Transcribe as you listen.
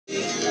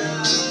Morning,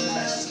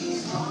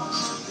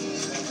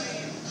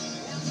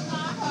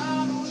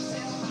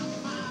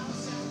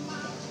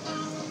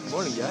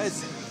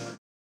 guys.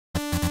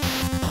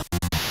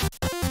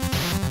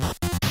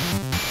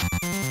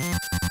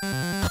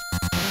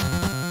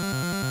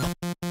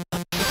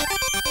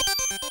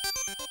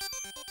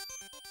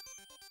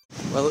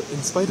 Well,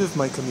 in spite of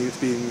my commute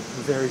being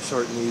very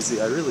short and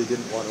easy, I really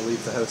didn't want to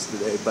leave the house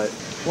today, but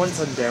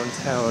once I'm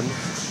downtown,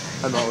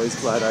 I'm always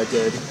glad I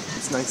did.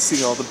 It's nice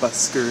seeing all the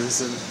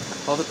buskers and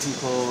all the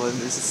people, and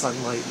there's the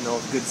sunlight and all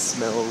the good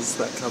smells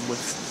that come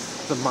with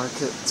the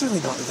market. It's really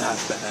not that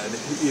bad,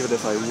 even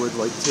if I would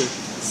like to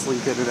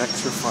sleep in an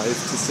extra 5 to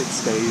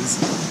 6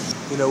 days.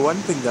 You know, one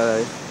thing that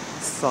I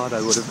thought I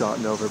would have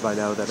gotten over by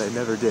now that I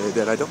never did,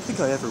 and I don't think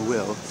I ever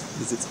will,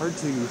 is it's hard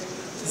to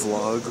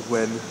vlog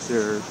when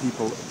there are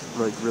people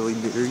like really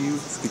near you.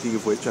 Speaking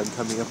of which, I'm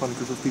coming up on a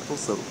group of people,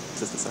 so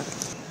just a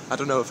second. I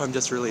don't know if I'm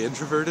just really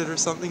introverted or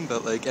something,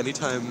 but like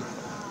anytime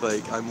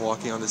like I'm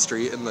walking on the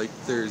street and like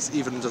there's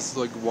even just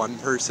like one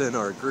person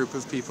or a group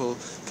of people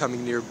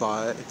coming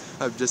nearby,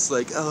 I'm just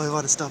like, oh, I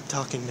want to stop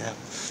talking now.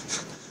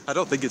 I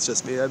don't think it's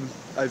just me.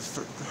 I've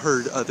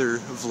heard other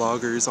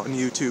vloggers on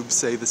YouTube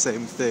say the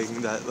same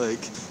thing, that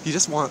like you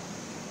just want,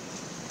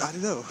 I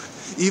don't know,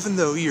 even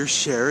though you're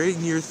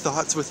sharing your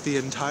thoughts with the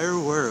entire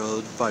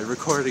world by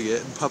recording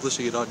it and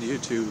publishing it on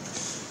YouTube,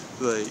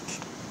 like,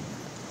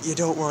 you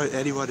don't want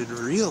anyone in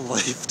real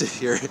life to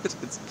hear it.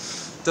 It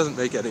doesn't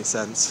make any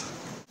sense.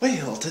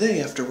 Well,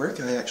 today after work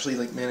I actually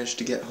like managed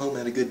to get home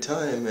at a good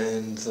time,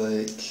 and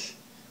like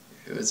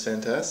it was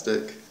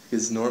fantastic,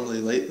 because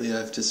normally lately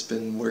I've just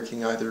been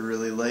working either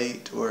really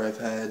late or I've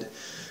had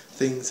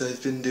things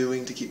I've been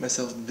doing to keep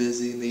myself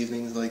busy in the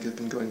evenings, like I've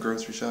been going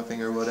grocery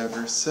shopping or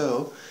whatever,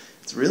 so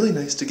it's really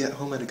nice to get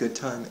home at a good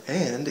time,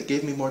 and it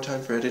gave me more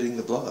time for editing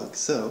the blog.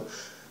 So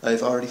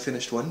I've already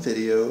finished one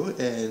video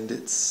and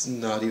it's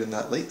not even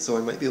that late, so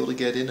I might be able to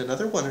get in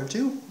another one or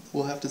two.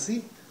 We'll have to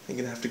see. I'm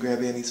gonna have to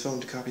grab Annie's phone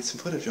to copy some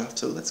footage off,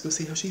 so let's go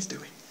see how she's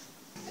doing.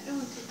 It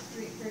only took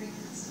 30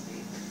 minutes to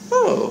make.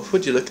 Oh,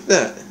 would you look at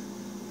that?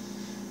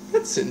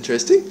 That's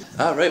interesting.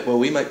 Alright, well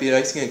we might be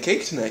icing a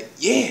cake tonight.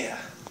 Yeah!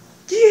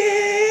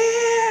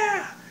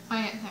 Yeah!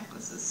 My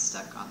necklace is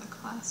stuck on the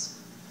clasp.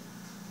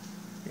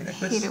 Your I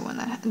necklace? hate it when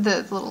that,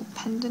 the little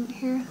pendant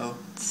here, Oh.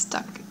 it's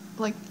stuck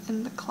like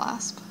in the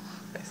clasp.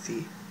 I see.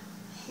 I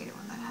hate it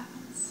when that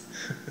happens.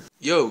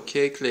 Yo,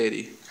 cake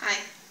lady. Hi.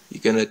 You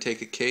gonna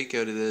take a cake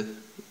out of the...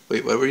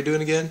 Wait, what were you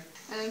doing again?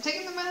 And I'm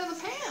taking them out of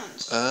the pan.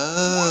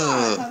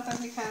 Oh. Yeah, I thought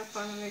that'd be kind of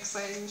fun and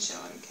exciting to show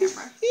on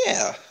camera.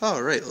 Yeah.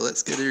 Alright, well,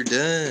 let's get her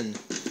done.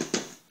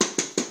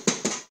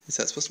 Is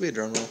that supposed to be a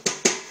drum roll?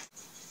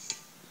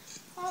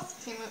 Oh, it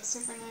came out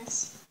super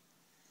nice.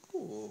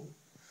 Cool.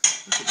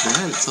 Look at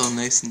that, it's all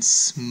nice and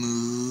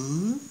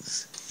smooth.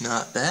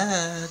 Not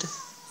bad.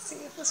 Let's see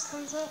if this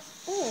comes up.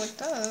 Oh, it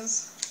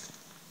does.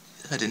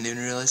 I didn't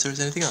even realize there was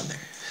anything on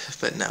there,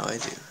 but now I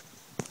do.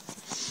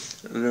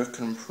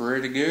 Looking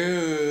pretty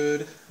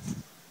good.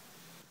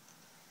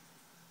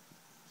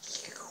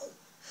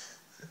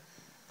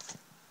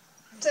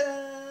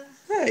 Ta-da!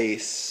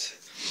 Nice.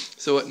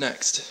 So what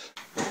next?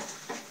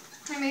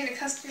 I made a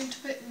custard to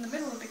put in the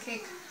middle of the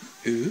cake.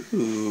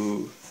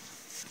 Ooh.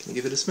 Can you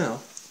give it a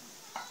smell?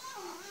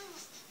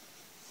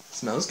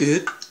 Smells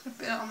good. A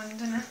bit of almond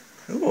in it.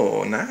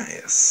 Oh,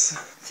 nice.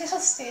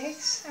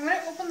 Fiddlesticks. I'm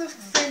gonna open the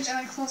fridge and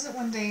I close it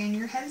one day and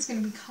your head's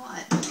gonna be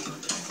caught.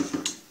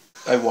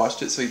 I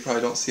washed it so you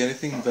probably don't see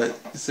anything, but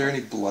is there any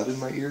blood in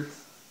my ear?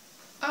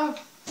 Oh.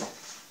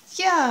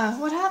 Yeah,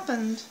 what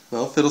happened?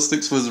 Well,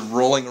 Fiddlesticks was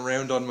rolling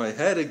around on my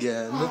head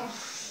again, Oh.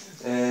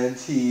 and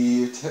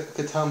he took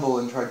a tumble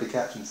and tried to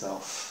catch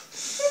himself.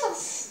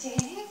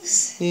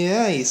 Fiddlesticks.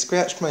 Yeah, he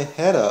scratched my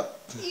head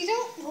up. You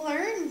don't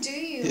learn, do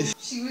you?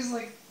 She was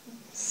like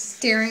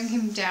staring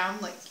him down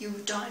like,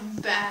 you've done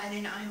bad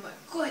and I'm a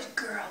good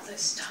girl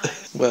this time.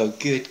 Well,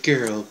 good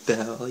girl,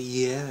 Belle,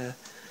 yeah.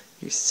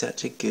 You're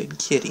such a good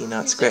kitty,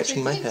 not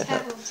scratching my head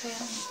up.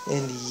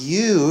 And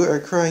you are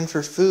crying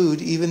for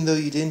food even though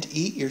you didn't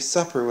eat your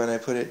supper when I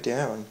put it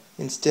down.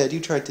 Instead, you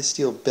tried to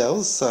steal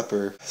Belle's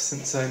supper.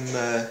 Since I'm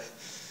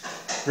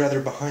rather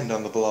behind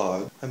on the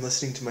blog, I'm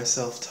listening to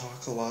myself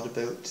talk a lot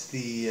about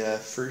the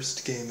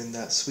first game in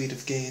that suite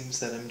of games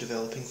that I'm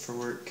developing for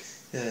work,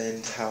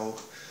 and how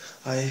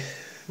I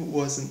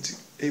wasn't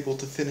able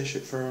to finish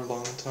it for a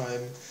long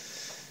time,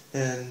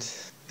 and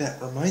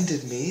that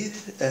reminded me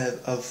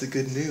of the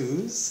good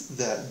news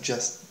that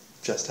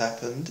just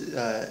happened.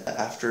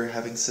 After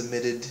having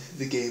submitted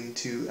the game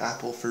to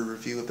Apple for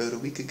review about a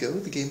week ago,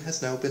 the game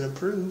has now been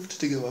approved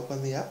to go up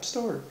on the App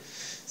Store.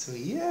 So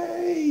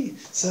yay!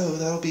 So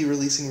that'll be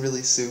releasing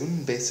really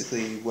soon,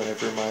 basically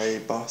whenever my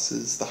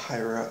bosses, the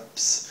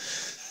higher-ups,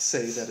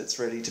 say that it's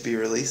ready to be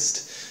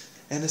released.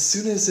 And as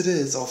soon as it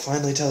is, I'll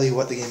finally tell you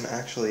what the game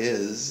actually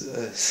is.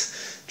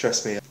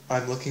 Trust me,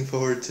 I'm looking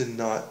forward to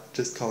not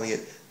just calling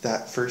it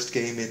that first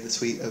game in the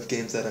suite of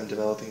games that I'm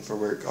developing for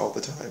work all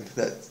the time.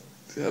 That's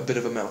a bit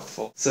of a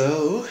mouthful.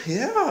 So,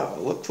 yeah,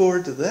 look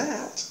forward to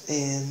that.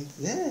 And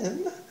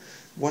then,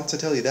 once I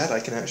tell you that, I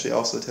can actually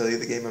also tell you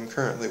the game I'm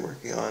currently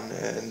working on,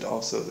 and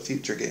also the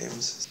future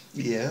games.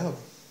 Yeah,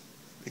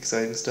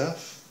 exciting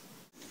stuff.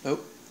 Oh,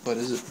 what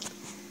is it?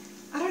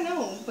 I don't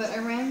know, but I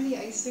ran the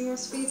icing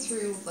recipe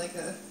through like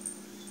a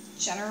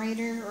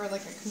generator or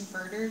like a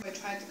converter. I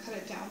tried to cut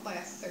it down by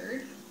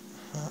 1/3,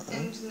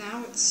 and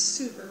now it's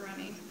super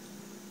runny.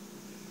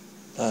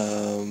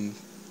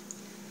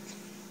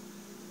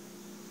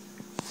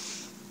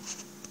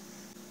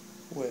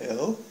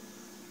 Well,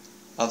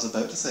 I was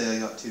about to say I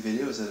got 2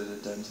 videos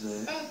edited done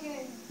today. Oh,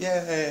 yay.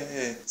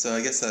 Yay! So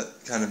I guess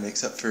that kind of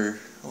makes up for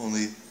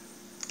only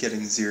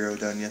getting 0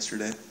 done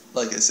yesterday.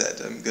 Like I said,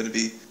 I'm going to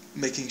be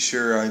making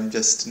sure I'm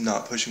just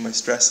not pushing my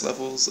stress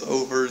levels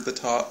over the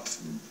top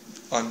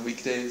on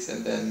weekdays,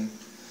 and then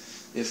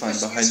if I'm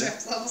behind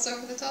stress levels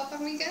over the top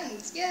on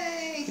weekends.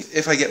 Yay!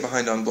 if I get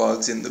behind on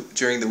vlogs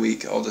during the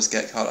week, I'll just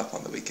get caught up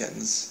on the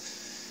weekends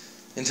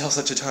until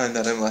such a time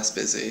that I'm less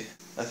busy.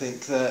 I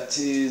think that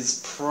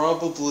is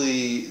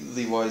probably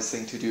the wise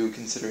thing to do,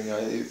 considering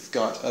I've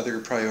got other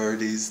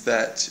priorities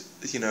that,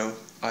 you know,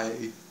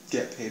 I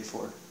get paid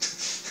for.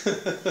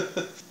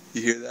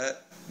 You hear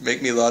that?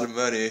 Make me a lot of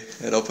money,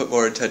 and I'll put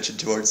more attention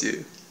towards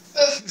you.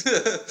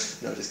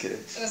 No, just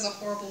kidding. That is a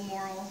horrible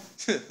moral.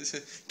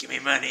 Give me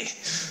money.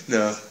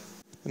 No.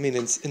 I mean,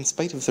 in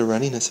spite of the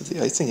runniness of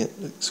the icing, it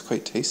looks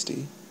quite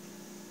tasty.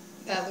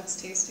 That looks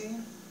tasty.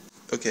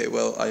 Okay,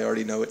 well, I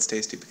already know it's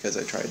tasty because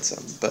I tried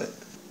some, but...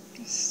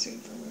 It's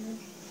super weird.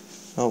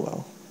 Oh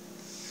well.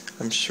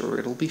 I'm sure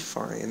it'll be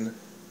fine.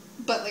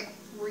 But like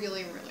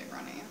really, really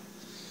runny.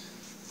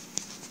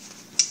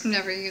 I'm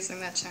never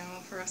using that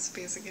channel for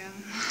recipes again.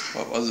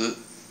 What was it?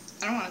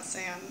 I don't want to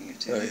say on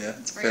YouTube. Oh yeah,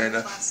 It's fair very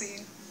enough.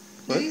 classy.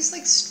 What? I use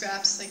like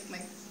straps, like my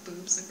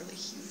boobs look really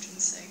huge and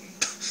saggy.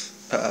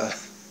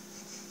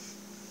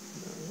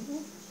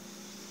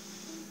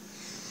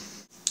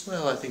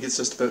 Well, I think it's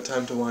just about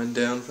time to wind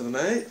down for the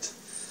night.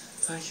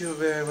 Thank you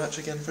very much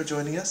again for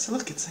joining us.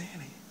 Look, it's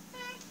Annie.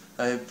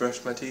 I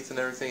brushed my teeth and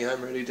everything.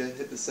 I'm ready to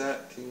hit the sack,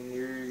 and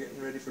you're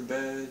getting ready for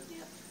bed.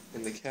 Yep.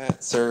 And the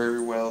cats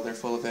are, well, they're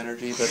full of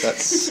energy, but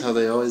that's how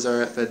they always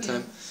are at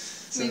bedtime. Yeah.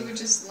 So, We were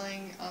just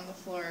laying on the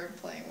floor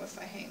playing with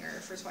a hanger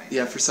for 20 minutes.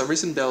 yeah, for some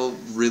reason Belle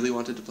really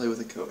wanted to play with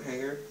a coat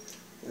hanger,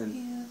 and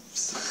Yeah.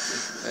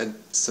 and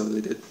so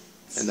they did,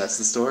 and that's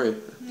the story.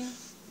 Yeah.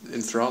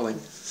 Enthralling.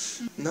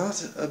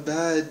 Not a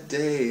bad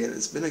day, and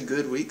it's been a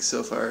good week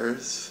so far.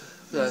 It's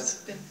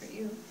been for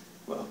you.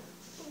 Well,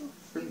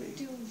 for You're me.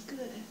 doing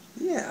good.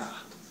 Yeah,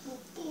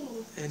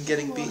 and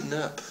getting beaten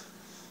up.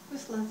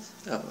 With love.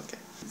 Oh, okay.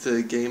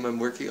 The game I'm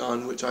working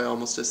on, which I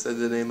almost just said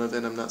the name of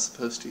and I'm not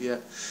supposed to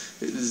yet,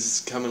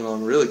 is coming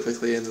along really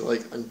quickly, and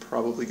like I'm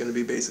probably going to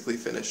be basically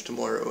finished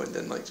tomorrow, and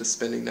then like just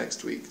spending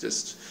next week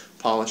just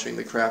polishing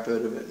the crap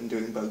out of it and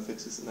doing bug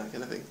fixes and that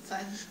kind of thing.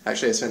 Fun.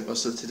 Actually, I spent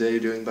most of today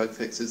doing bug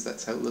fixes.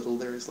 That's how little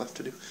there is left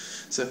to do.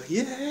 So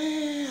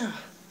yeah,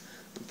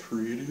 I'm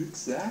pretty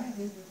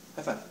excited.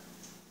 High five.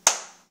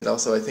 And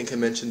also, I think I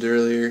mentioned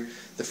earlier,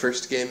 the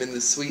first game in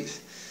the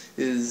suite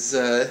is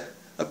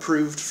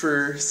approved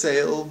for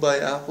sale by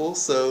Apple,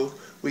 so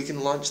we can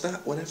launch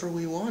that whenever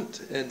we want.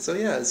 And so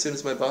yeah, as soon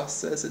as my boss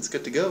says it's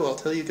good to go, I'll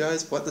tell you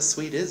guys what the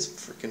suite is,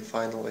 frickin'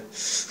 finally.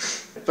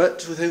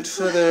 But without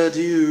further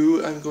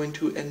ado, I'm going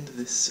to end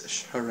this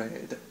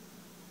charade.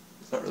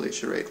 It's not really a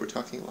charade, we're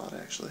talking a lot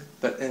actually.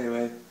 But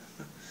anyway,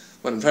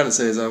 what I'm trying to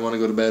say is I want to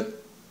go to bed.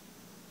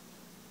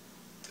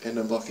 And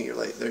I'm blocking your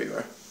light, there you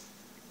are.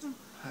 Oh.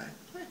 Hi.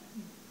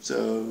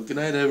 So, good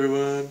night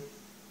everyone.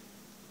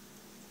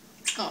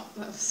 Oh,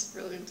 that was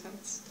really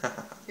intense.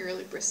 You're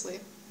really bristly.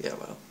 Yeah,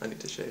 well, I need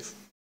to shave.